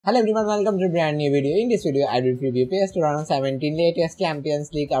Hello everyone, welcome to a brand new video. In this video, I will preview PS 2017 latest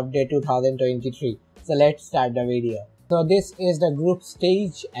Champions League update 2023. So let's start the video. So this is the group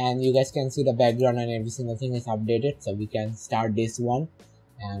stage and you guys can see the background and every single thing is updated. So we can start this one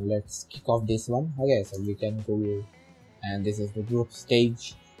and let's kick off this one. Okay, so we can go and this is the group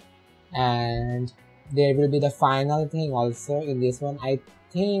stage and there will be the final thing also in this one. I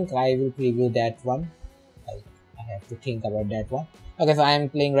think I will preview that one. I have to think about that one. Okay, so I am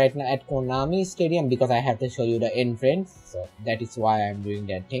playing right now at Konami Stadium because I have to show you the entrance. So that is why I am doing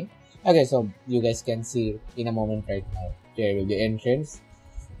that thing. Okay, so you guys can see in a moment right now there will be entrance.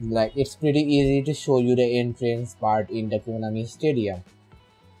 Like it's pretty easy to show you the entrance part in the Konami Stadium.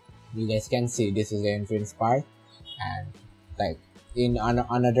 You guys can see this is the entrance part, and like in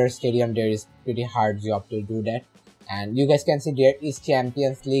another stadium there is pretty hard job to do that. And you guys can see there is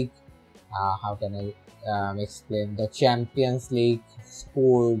Champions League. How can I explain the Champions League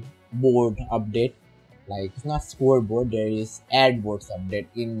scoreboard update? Like it's not scoreboard, there is ad boards update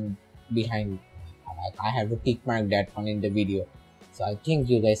in behind. Like I have to tick mark that one in the video, so I think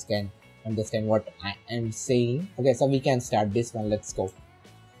you guys can understand what I am saying. Okay, so we can start this one. Let's go.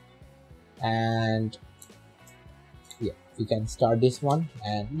 And yeah, we can start this one,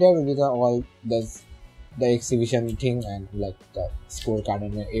 and there will be all the exhibition thing and like the scorecard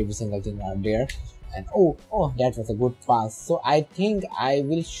and every single thing are there. And oh, that was a good pass. So I think I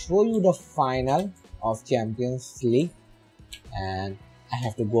will show you the final of Champions League, and I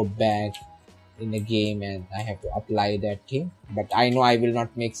have to go back in the game and I have to apply that thing. But I know I will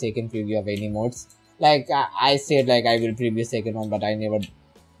not make second preview of any modes. Like I said, like I will preview second one, but I never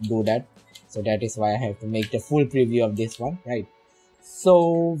do that. So that is why I have to make the full preview of this one, right?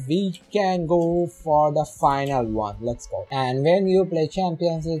 So we can go for the final one. Let's go. And when you play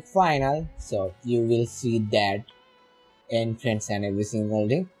Champions League final, so you will see that entrance and every single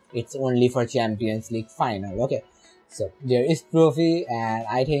thing. It's only for Champions League final. Okay, so there is trophy, and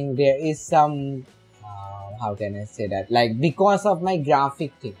I think there is some how can I say that, like because of my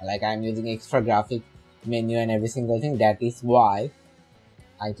graphic thing, like I'm using extra graphic menu and every single thing, that is why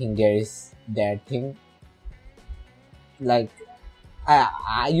I think there is that thing. Like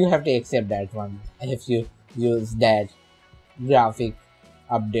you have to accept that one if you use that graphic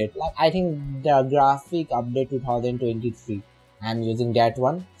update. Like I think the graphic update 2023, I'm using that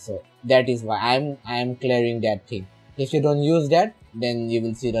one, so that is why I'm clearing that thing. If you don't use that, then you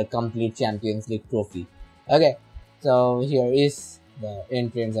will see the complete Champions League trophy. Okay, so here is the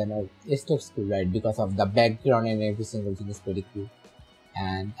entrance and it looks cool, right? Because of the background and every single thing is pretty cool.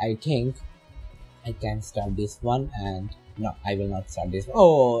 And I think I can start this one, and no, I will not start this one.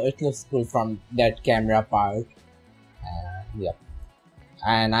 Oh, it looks cool from that camera part. Yep.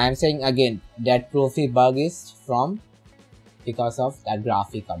 And I'm saying again, that trophy bug is from because of the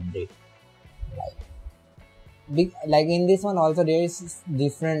graphic update. Like in this one also there is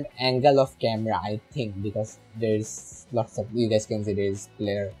different angle of camera, I think, because there is lots of, you guys can see there is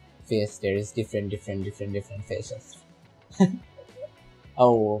player face, there is different faces.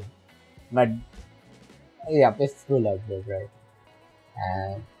 Oh, but yeah, it's cool update, right?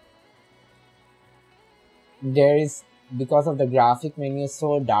 And there is, because of the graphic menu is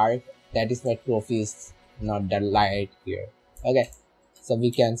so dark, that is why trophy is not that light here. Okay, so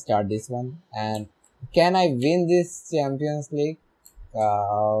we can start this one. And can I win this Champions League?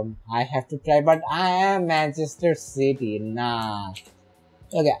 I have to try, but I am Manchester City. Nah.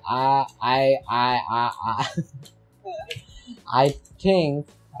 Okay, I think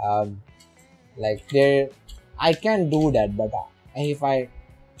like there I can do that, but if I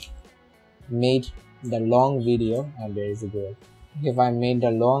made the long video, and there is a goal, if I made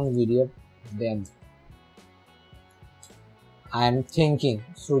the long video, then I'm thinking,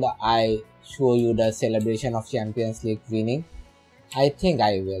 should I show you the celebration of Champions League winning? I think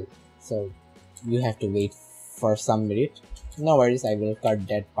I will, so you have to wait for some minute. No worries, I will cut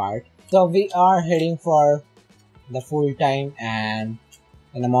that part. So we are heading for the full time, and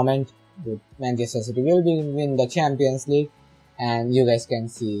in a moment Manchester City will win the Champions League. And you guys can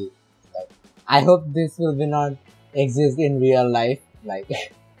see, like, I hope this will be not exist in real life, like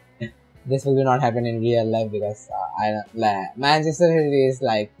this will be not happen in real life, because Manchester City is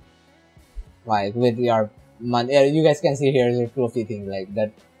like with your money. You guys can see here is a trophy thing, like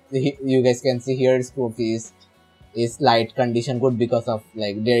that. You guys can see here is trophies is light condition good because of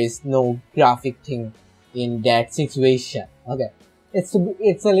like there is no graphic thing in that situation. Okay, it's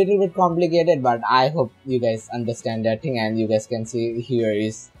a little bit complicated, but I hope you guys understand that thing. And you guys can see here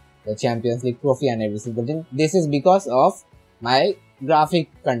is the Champions League trophy and every single thing. This is because of my graphic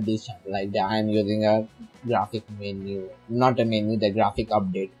condition, like I'm using a graphic menu, not a menu, the graphic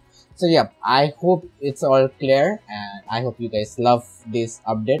update. So yeah, I hope it's all clear, and I hope you guys love this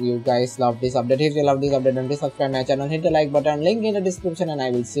update. If you love this update, don't subscribe my channel, hit the like button, link in the description, and I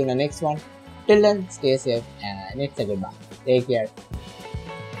will see you in the next one. Till then, stay safe and it's a goodbye. Take care.